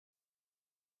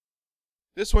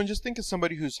This one, just think of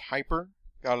somebody who's hyper,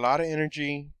 got a lot of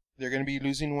energy, they're going to be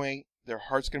losing weight, their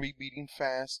heart's going to be beating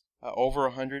fast, over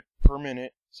 100 per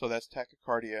minute, so that's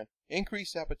tachycardia.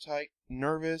 Increased appetite,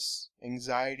 nervous,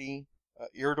 anxiety,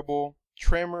 irritable,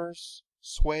 tremors,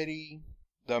 sweaty,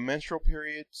 the menstrual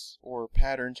periods or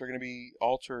patterns are going to be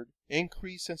altered,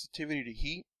 increased sensitivity to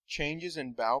heat, changes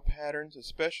in bowel patterns,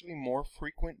 especially more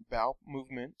frequent bowel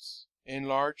movements,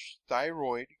 enlarged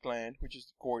thyroid gland, which is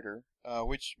the goiter,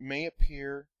 which may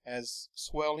appear as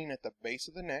swelling at the base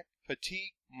of the neck,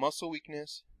 fatigue, muscle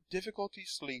weakness, difficulty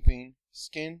sleeping,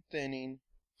 skin thinning,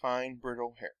 fine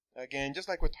brittle hair. Again, just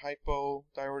like with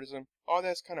hypothyroidism, all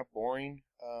that's kind of boring.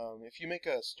 If you make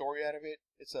a story out of it,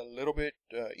 it's a little bit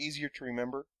easier to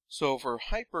remember. So for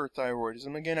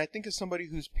hyperthyroidism, again, I think of somebody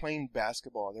who's playing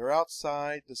basketball. They're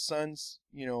outside, the sun's,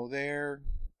 there,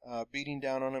 beating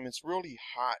down on them. It's really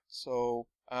hot. So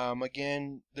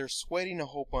again, they're sweating a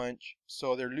whole bunch.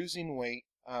 So they're losing weight.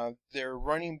 They're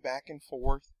running back and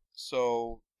forth.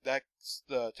 So that's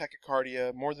the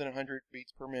tachycardia, more than 100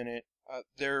 beats per minute.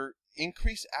 Their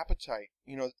increased appetite.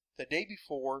 The day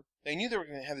before, they knew they were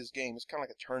going to have this game. It's kind of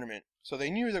like a tournament. So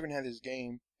they knew they were going to have this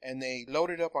game, and they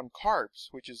loaded up on carbs,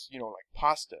 which is, like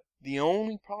pasta. The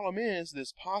only problem is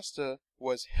this pasta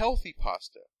was healthy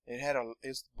pasta.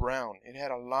 It's brown. It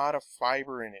had a lot of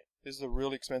fiber in it. This is a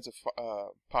really expensive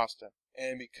pasta.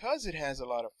 And because it has a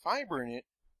lot of fiber in it,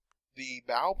 the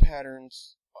bowel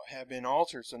patterns have been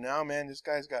altered. So now, man, this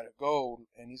guy's got to go,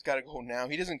 and he's got to go now.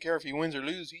 He doesn't care if he wins or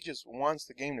loses. He just wants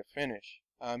the game to finish.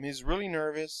 He's really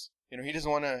nervous. He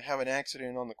doesn't want to have an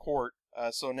accident on the court.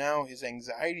 So now his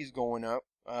anxiety's going up,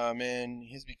 and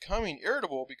he's becoming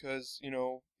irritable because,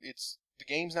 the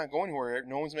game's not going anywhere.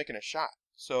 No one's making a shot.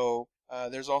 So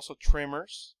there's also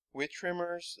tremors. With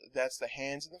tremors, that's the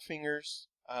hands and the fingers.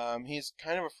 He's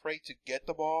kind of afraid to get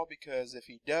the ball because if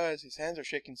he does, his hands are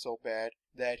shaking so bad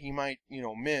that he might,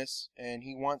 miss, and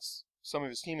he wants some of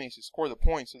his teammates to score the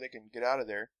point so they can get out of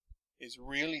there. It's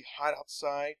really hot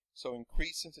outside, so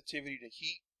increased sensitivity to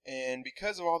heat. And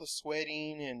because of all the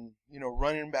sweating and,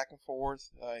 running back and forth,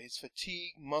 his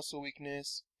fatigue, muscle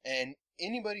weakness, and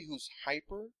anybody who's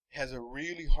hyper has a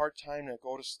really hard time to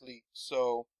go to sleep.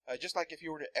 So just like if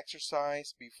you were to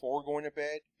exercise before going to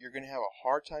bed, you're going to have a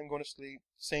hard time going to sleep.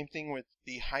 Same thing with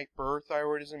the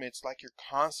hyperthyroidism. It's like you're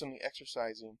constantly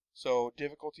exercising. So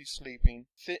difficulty sleeping.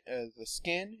 The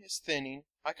skin is thinning.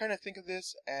 I kind of think of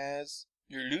this as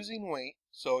you're losing weight,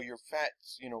 so your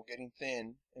fat's, getting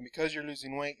thin. And because you're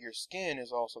losing weight, your skin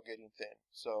is also getting thin.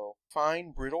 So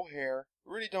fine, brittle hair.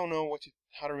 Really don't know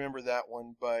how to remember that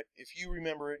one, but if you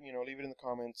remember it, leave it in the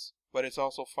comments. But it's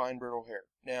also fine, brittle hair.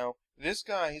 Now, this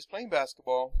guy, he's playing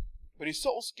basketball, but he's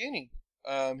so skinny.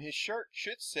 His shirt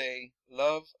should say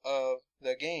love of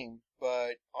the game,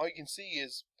 but all you can see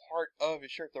is part of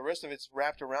his shirt. The rest of it's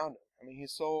wrapped around him. I mean,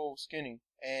 he's so skinny,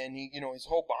 and his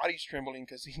whole body's trembling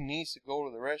because he needs to go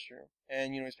to the restroom.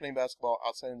 And, he's playing basketball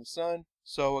outside in the sun.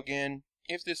 So again,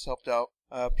 if this helped out,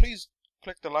 please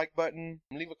click the like button,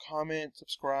 leave a comment,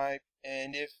 subscribe,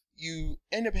 and if you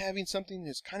end up having something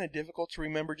that's kind of difficult to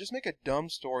remember, just make a dumb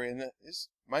story. And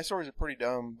my stories are pretty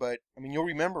dumb, but I mean, you'll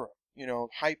remember them.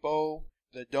 Hypo,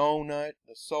 the donut,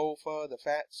 the sofa, the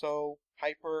fatso,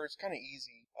 hyper. It's kind of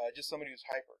easy. Just somebody who's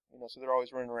hyper, so they're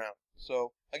always running around.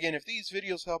 So again, if these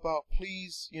videos help out,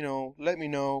 please, let me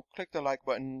know. Click the like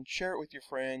button, share it with your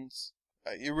friends.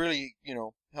 It really,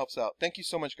 helps out. Thank you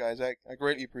so much, guys. I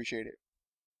greatly appreciate it.